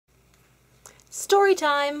Story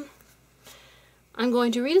time! I'm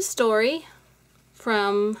going to read a story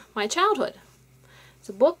from my childhood. It's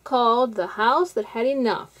a book called The House That Had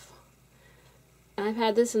Enough. And I've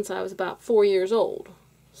had this since I was about 4 years old.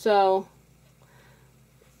 So,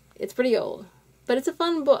 it's pretty old. But it's a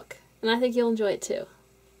fun book, and I think you'll enjoy it too.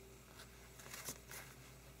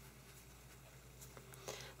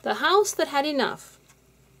 The House That Had Enough.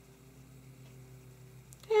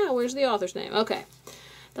 Yeah, where's the author's name? Okay.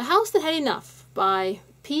 The House That Had Enough by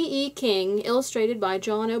P.E. King, illustrated by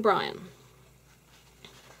John O'Brien.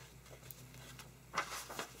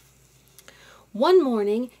 One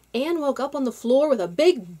morning, Anne woke up on the floor with a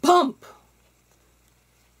big bump.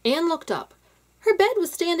 Anne looked up. Her bed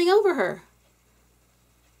was standing over her.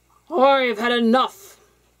 "I've had enough,"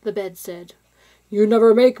 the bed said. "You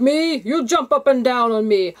never make me. You jump up and down on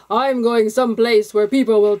me. I'm going someplace where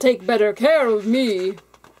people will take better care of me."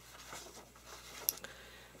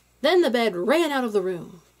 Then the bed ran out of the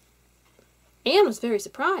room. Anne was very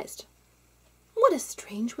surprised. What a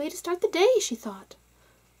strange way to start the day, she thought.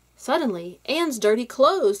 Suddenly, Anne's dirty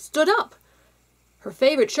clothes stood up. Her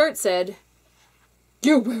favorite shirt said,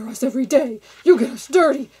 "You wear us every day. You get us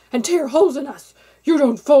dirty and tear holes in us. You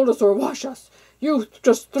don't fold us or wash us. You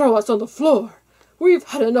just throw us on the floor. We've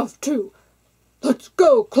had enough too. Let's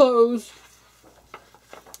go, clothes."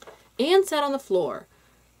 Anne sat on the floor.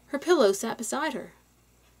 Her pillow sat beside her.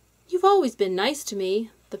 "You've always been nice to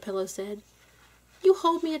me," the pillow said. "You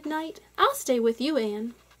hold me at night. I'll stay with you,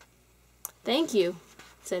 Anne." "Thank you,"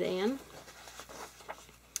 said Anne.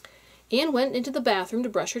 Anne went into the bathroom to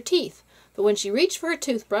brush her teeth, but when she reached for her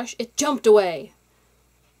toothbrush, it jumped away.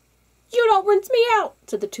 "You don't rinse me out,"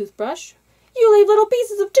 said the toothbrush. "You leave little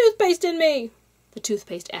pieces of toothpaste in me," the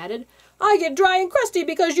toothpaste added. "I get dry and crusty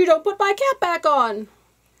because you don't put my cap back on."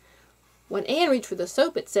 When Anne reached for the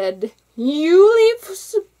soap, it said, "You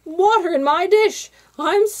leave water in my dish.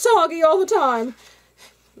 I'm soggy all the time."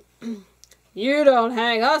 "You don't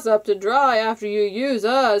hang us up to dry after you use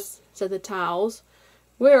us," said the towels.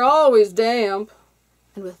 "We're always damp."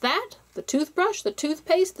 And with that, the toothbrush, the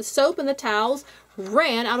toothpaste, the soap, and the towels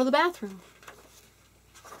ran out of the bathroom.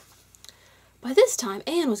 By this time,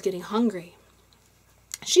 Anne was getting hungry.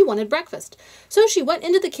 She wanted breakfast, so she went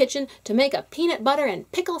into the kitchen to make a peanut butter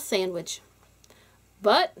and pickle sandwich.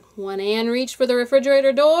 But when Anne reached for the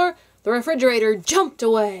refrigerator door, the refrigerator jumped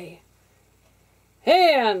away.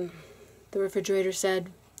 "Anne," the refrigerator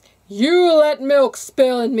said, "you let milk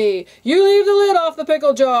spill in me. You leave the lid off the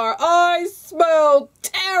pickle jar. I smell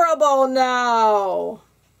terrible now.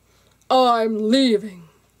 I'm leaving."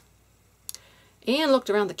 Anne looked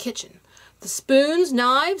around the kitchen. The spoons,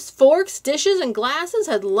 knives, forks, dishes, and glasses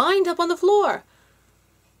had lined up on the floor.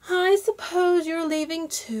 "I suppose you're leaving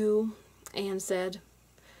too," Anne said.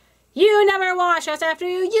 "You never wash us after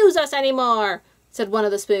you use us anymore," said one of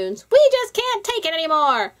the spoons. "We just can't take it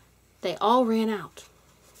anymore." They all ran out.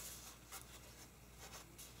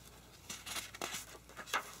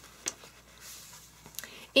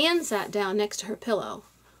 Anne sat down next to her pillow.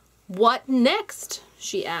 "What next?"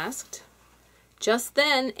 she asked. Just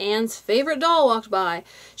then, Anne's favorite doll walked by.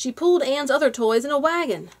 She pulled Anne's other toys in a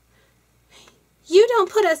wagon. "You don't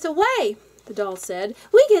put us away," the doll said.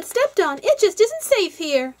 "We get stepped on. It just isn't safe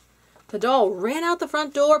here." The doll ran out the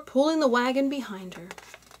front door, pulling the wagon behind her.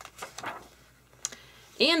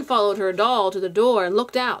 Anne followed her doll to the door and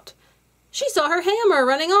looked out. She saw her hammer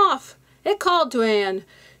running off. It called to Anne,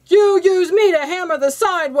 "You use me to hammer the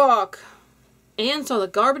sidewalk." Anne saw the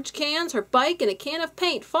garbage cans, her bike, and a can of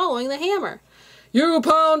paint following the hammer. "You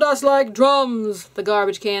pound us like drums," the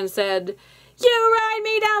garbage can said. "You ride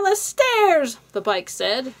me down the stairs," the bike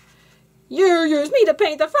said. "You use me to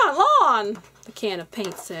paint the front lawn," the can of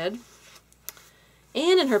paint said.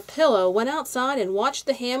 Anne and her pillow went outside and watched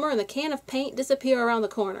the hammer and the can of paint disappear around the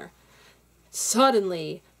corner.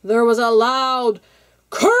 Suddenly, there was a loud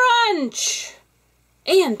crunch.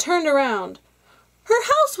 Anne turned around. Her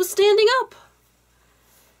house was standing up.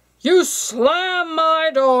 "You slam my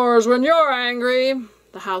doors when you're angry,"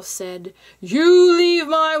 the house said. "You leave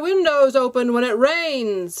my windows open when it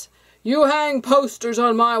rains. You hang posters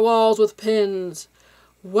on my walls with pins.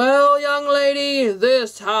 Well, young lady,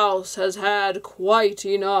 this house has had quite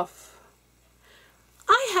enough."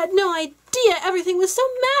 "I had no idea everything was so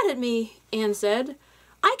mad at me," Anne said.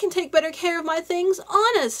 "I can take better care of my things,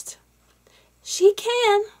 honest." "She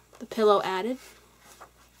can," the pillow added.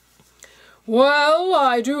 "Well,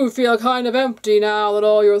 I do feel kind of empty now that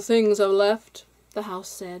all your things have left," the house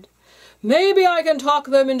said. "Maybe I can talk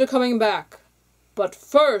them into coming back. But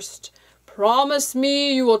first, promise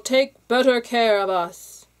me you will take better care of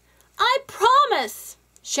us." "I promise,"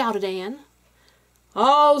 shouted Anne.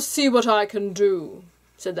 "I'll see what I can do,"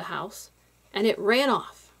 said the house, and it ran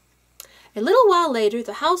off. A little while later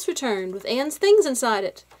the house returned with Anne's things inside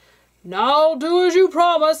it. "Now do as you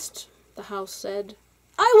promised," the house said.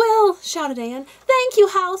 "I will," shouted Anne. "Thank you,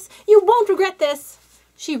 house. You won't regret this."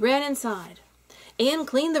 She ran inside. Anne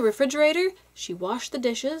cleaned the refrigerator. She washed the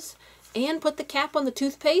dishes. Anne put the cap on the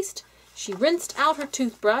toothpaste. She rinsed out her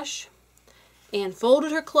toothbrush. Anne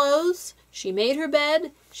folded her clothes. She made her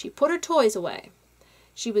bed. She put her toys away.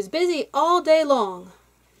 She was busy all day long.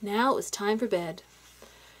 Now it was time for bed.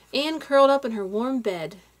 Anne curled up in her warm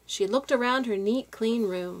bed. She looked around her neat, clean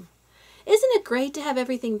room. "Isn't it great to have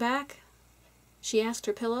everything back?" she asked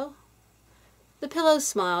her pillow. The pillow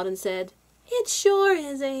smiled and said, "It sure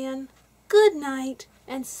is, Anne. Good night,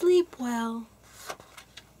 and sleep well."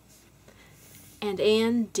 And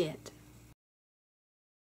Anne did.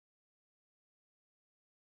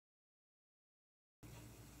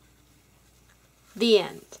 The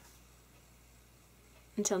end.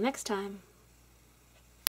 Until next time.